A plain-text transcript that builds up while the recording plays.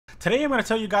Today I'm going to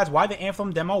tell you guys why the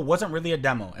Anthem demo wasn't really a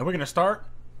demo, and we're going to start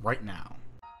right now.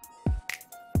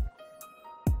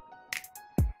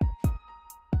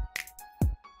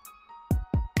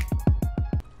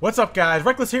 What's up guys,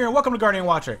 Reckless here and welcome to Guardian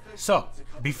Watcher. So,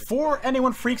 before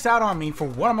anyone freaks out on me for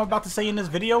what I'm about to say in this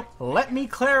video, let me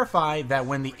clarify that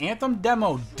when the Anthem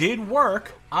demo did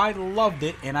work, I loved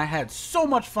it and I had so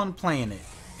much fun playing it.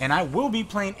 And I will be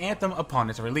playing Anthem upon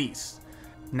its release.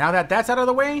 Now that that's out of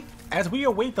the way, as we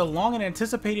await the long and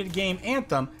anticipated game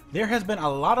Anthem, there has been a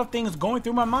lot of things going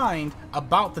through my mind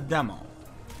about the demo.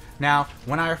 Now,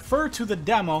 when I refer to the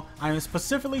demo, I am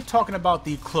specifically talking about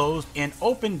the closed and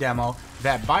open demo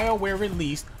that BioWare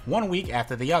released 1 week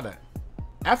after the other.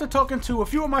 After talking to a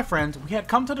few of my friends, we had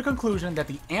come to the conclusion that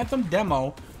the Anthem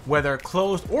demo, whether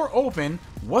closed or open,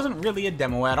 wasn't really a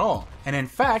demo at all. And in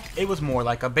fact, it was more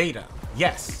like a beta.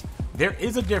 Yes, there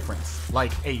is a difference,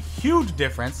 like a huge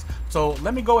difference, so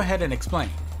let me go ahead and explain.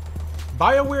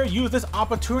 BioWare used this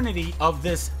opportunity of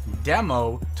this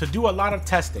demo to do a lot of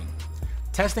testing.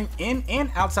 Testing in and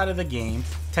outside of the game,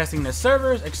 testing the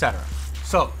servers, etc.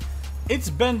 So, it's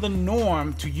been the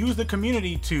norm to use the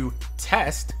community to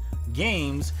test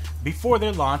games before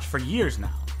their launch for years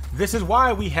now. This is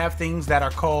why we have things that are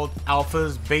called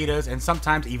alphas, betas, and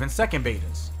sometimes even second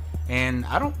betas. And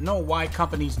I don't know why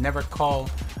companies never call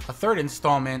a third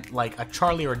installment like a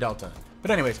Charlie or Delta.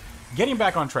 But anyways, getting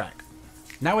back on track.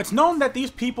 Now it's known that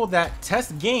these people that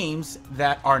test games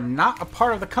that are not a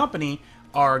part of the company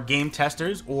are game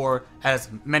testers, or as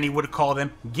many would call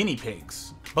them, guinea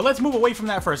pigs. But let's move away from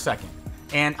that for a second.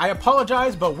 And I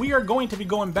apologize, but we are going to be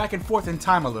going back and forth in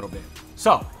time a little bit.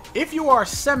 So, if you are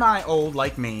semi-old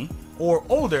like me, or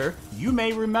older, you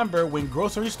may remember when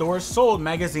grocery stores sold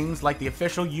magazines like the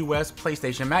official US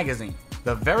PlayStation magazine.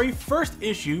 The very first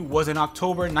issue was in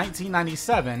October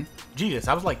 1997. Jesus,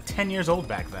 I was like 10 years old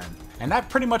back then. And that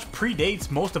pretty much predates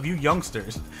most of you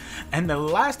youngsters. And the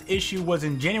last issue was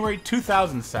in January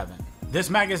 2007.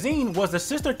 This magazine was the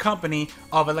sister company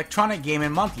of Electronic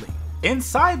Gaming Monthly.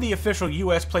 Inside the official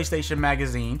US PlayStation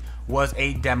magazine was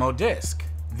a demo disc.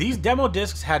 These demo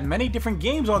discs had many different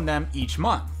games on them each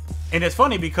month. And it's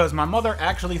funny because my mother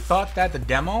actually thought that the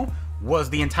demo was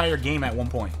the entire game at one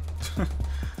point.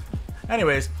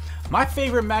 Anyways, my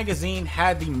favorite magazine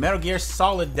had the Metal Gear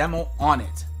Solid demo on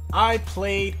it. I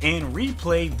played and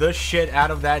replayed the shit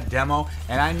out of that demo,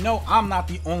 and I know I'm not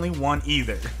the only one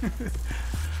either.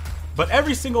 But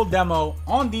every single demo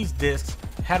on these discs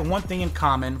had one thing in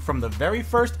common from the very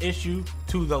first issue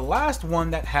to the last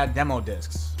one that had demo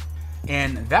discs.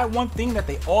 And that one thing that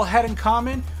they all had in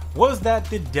common was that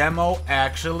the demo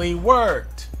actually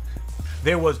worked.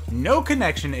 There was no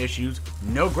connection issues,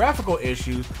 no graphical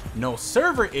issues, no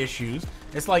server issues.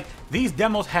 It's like these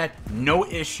demos had no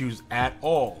issues at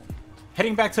all.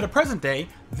 Heading back to the present day,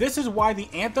 this is why the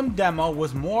Anthem demo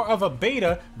was more of a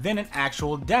beta than an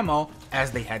actual demo,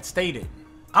 as they had stated.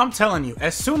 I'm telling you,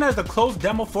 as soon as the closed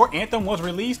demo for Anthem was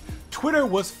released, Twitter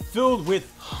was filled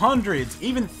with hundreds,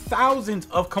 even thousands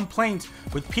of complaints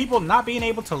with people not being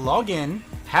able to log in,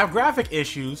 have graphic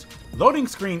issues, loading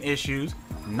screen issues,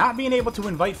 not being able to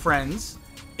invite friends,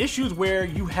 issues where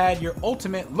you had your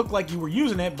ultimate look like you were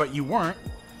using it but you weren't,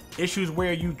 issues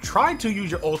where you tried to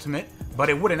use your ultimate but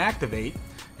it wouldn't activate,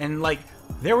 and like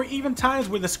there were even times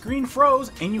where the screen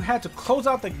froze and you had to close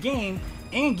out the game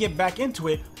and get back into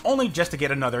it only just to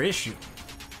get another issue.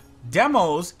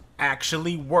 Demos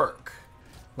actually work.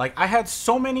 Like, I had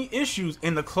so many issues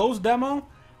in the closed demo,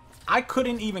 I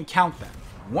couldn't even count them.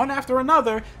 One after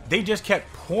another, they just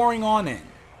kept pouring on in.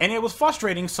 And it was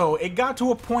frustrating, so it got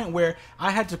to a point where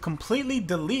I had to completely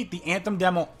delete the Anthem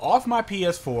demo off my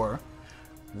PS4,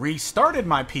 restarted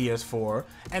my PS4,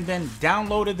 and then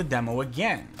downloaded the demo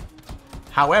again.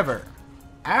 However,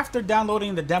 after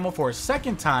downloading the demo for a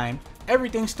second time,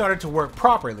 everything started to work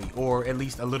properly, or at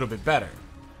least a little bit better.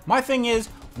 My thing is,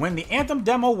 when the Anthem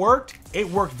demo worked, it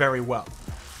worked very well.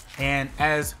 And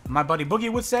as my buddy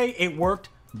Boogie would say, it worked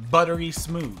buttery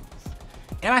smooth.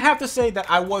 And I have to say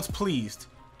that I was pleased,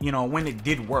 when it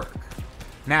did work.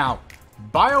 Now,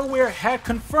 BioWare had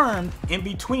confirmed in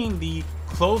between the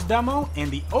closed demo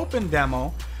and the open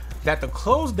demo that the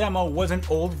closed demo was an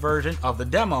old version of the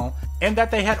demo, and that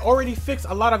they had already fixed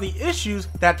a lot of the issues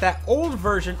that old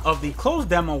version of the closed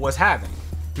demo was having.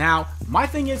 Now, my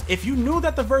thing is, if you knew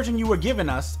that the version you were giving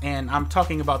us, and I'm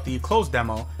talking about the closed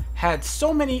demo, had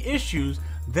so many issues,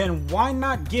 then why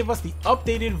not give us the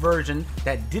updated version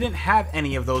that didn't have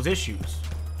any of those issues?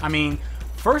 I mean,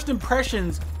 first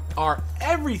impressions are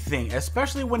everything,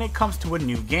 especially when it comes to a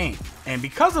new game. And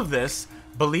because of this,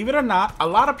 believe it or not, a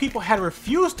lot of people had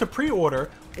refused to pre-order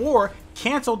or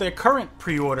cancel their current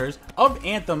pre-orders of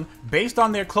Anthem based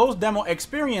on their closed demo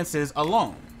experiences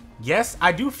alone. Yes,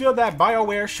 I do feel that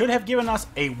BioWare should have given us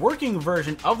a working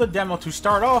version of the demo to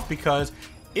start off, because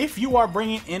if you are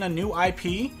bringing in a new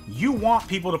IP, you want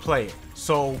people to play it.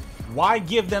 So why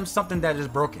give them something that is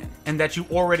broken and that you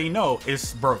already know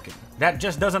is broken? That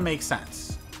just doesn't make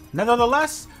sense.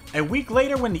 Nevertheless, a week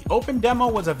later, when the open demo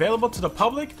was available to the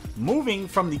public, moving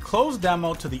from the closed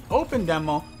demo to the open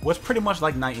demo was pretty much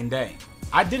like night and day.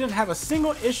 I didn't have a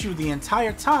single issue the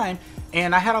entire time,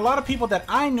 and I had a lot of people that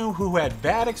I knew who had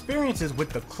bad experiences with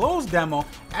the closed demo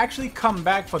actually come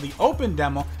back for the open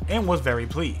demo and was very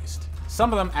pleased.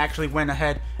 Some of them actually went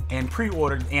ahead and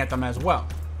pre-ordered Anthem as well.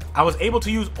 I was able to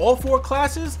use all 4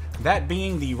 classes, that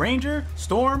being the Ranger,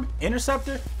 Storm,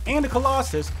 Interceptor, and the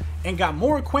Colossus, and got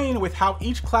more acquainted with how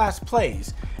each class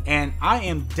plays, and I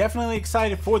am definitely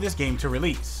excited for this game to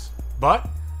release. But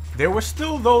there were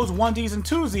still those onesies and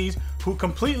twosies who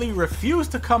completely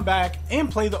refused to come back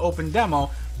and play the open demo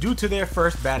due to their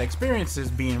first bad experiences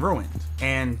being ruined.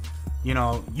 And, you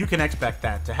know, you can expect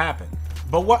that to happen.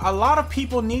 But what a lot of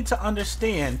people need to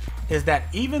understand is that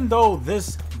even though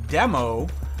this demo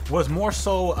was more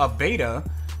so a beta,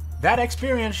 that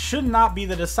experience should not be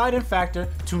the deciding factor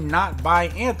to not buy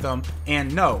Anthem,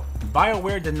 and no,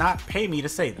 BioWare did not pay me to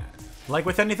say that. Like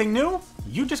with anything new,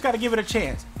 you just gotta give it a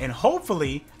chance, and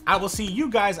hopefully, I will see you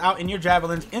guys out in your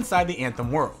javelins inside the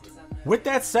Anthem world. With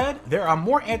that said, there are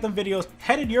more Anthem videos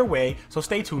headed your way, so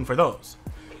stay tuned for those.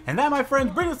 And that, my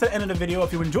friends, brings us to the end of the video.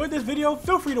 If you enjoyed this video,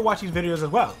 feel free to watch these videos as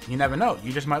well. You never know,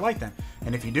 you just might like them.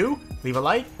 And if you do, leave a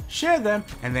like, share them,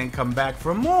 and then come back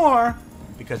for more,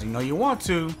 because you know you want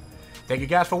to. Thank you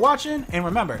guys for watching, and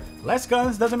remember, less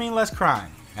guns doesn't mean less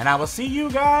crime. And I will see you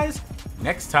guys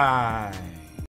next time.